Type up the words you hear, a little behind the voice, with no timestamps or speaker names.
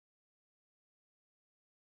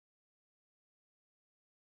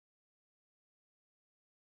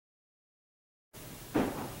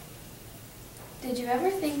Did you ever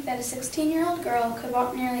think that a 16-year-old girl could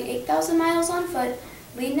walk nearly 8,000 miles on foot,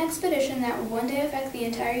 lead an expedition that would one day affect the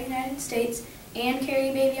entire United States, and carry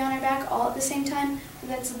a baby on her back all at the same time? Well,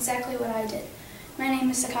 that's exactly what I did. My name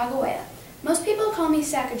is Sacajawea. Most people call me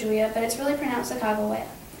Sacajawea, but it's really pronounced Sacajawea.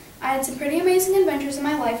 I had some pretty amazing adventures in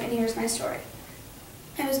my life, and here's my story.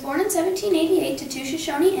 I was born in 1788 to two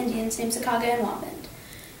Shoshone Indians named Sakaga and Waband.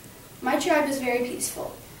 My tribe was very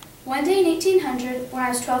peaceful. One day in 1800, when I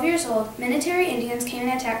was 12 years old, Minotary Indians came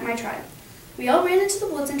and attacked my tribe. We all ran into the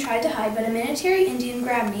woods and tried to hide, but a Minotary Indian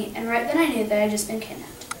grabbed me, and right then I knew that I had just been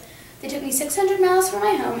kidnapped. They took me 600 miles from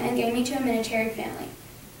my home and gave me to a Minotary family.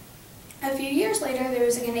 A few years later, there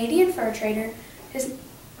was a Canadian fur trader. His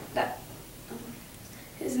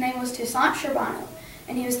name was Toussaint Charbonneau,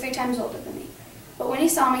 and he was 3 times older than me. But when he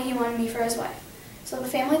saw me, he wanted me for his wife. So the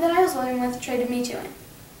family that I was living with traded me to him.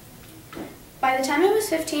 By the time I was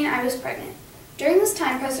 15, I was pregnant. During this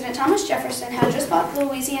time, President Thomas Jefferson had just bought the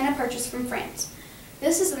Louisiana Purchase from France.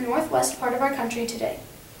 This is the northwest part of our country today.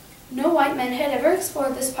 No white men had ever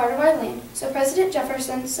explored this part of our land, so President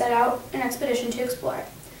Jefferson set out an expedition to explore it.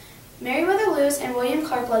 Meriwether Lewis and William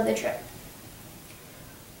Clark led the trip.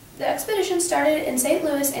 The expedition started in St.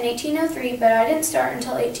 Louis in 1803, but I didn't start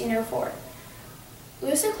until 1804.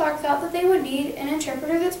 Lewis and Clark thought that they would need an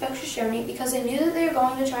interpreter that spoke Shoshone because they knew that they were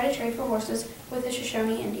going to try to trade for horses with the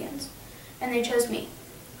Shoshone Indians, and they chose me.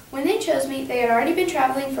 When they chose me, they had already been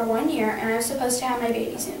traveling for 1 year, and I was supposed to have my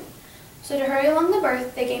baby soon. So to hurry along the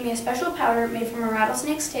birth, they gave me a special powder made from a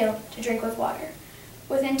rattlesnake's tail to drink with water.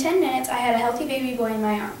 Within 10 minutes, I had a healthy baby boy in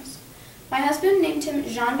my arms. My husband named him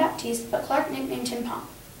Jean-Baptiste, but Clark nicknamed him Pomp.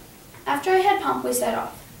 After I had Pomp, we set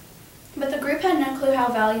off. But the group had no clue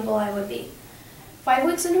how valuable I would be. 5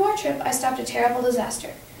 weeks into our trip, I stopped a terrible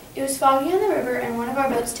disaster. It was foggy on the river, and one of our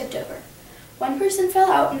boats tipped over. One person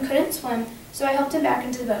fell out and couldn't swim, so I helped him back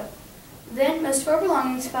into the boat. Then most of our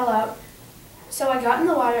belongings fell out, so I got in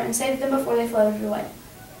the water and saved them before they floated away.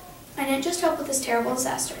 I didn't just help with this terrible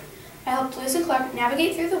disaster. I helped Lewis and Clark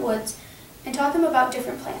navigate through the woods and taught them about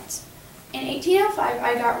different plants. In 1805,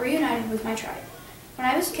 I got reunited with my tribe. When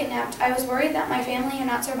I was kidnapped, I was worried that my family had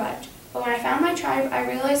not survived. But when I found my tribe, I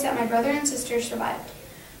realized that my brother and sister survived.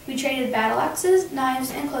 We traded battle axes,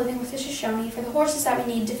 knives, and clothing with the Shoshone for the horses that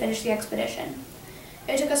we needed to finish the expedition.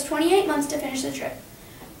 It took us 28 months to finish the trip.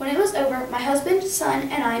 When it was over, my husband, son,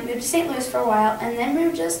 and I moved to St. Louis for a while and then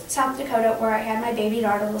moved to South Dakota where I had my baby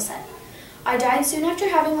daughter, Lisette. I died soon after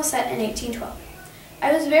having Lisette in 1812.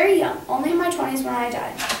 I was very young, only in my 20s when I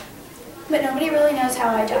died. But nobody really knows how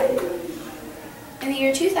I died. In the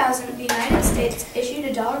year 2000, the United States issued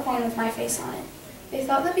a dollar coin with my face on it. They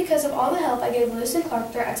thought that because of all the help I gave Lewis and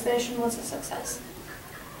Clark, their expedition was a success.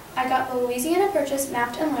 I got the Louisiana Purchase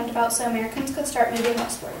mapped and learned about so Americans could start moving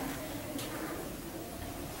westward.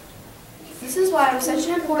 This is why I was such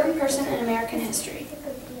an important person in American history.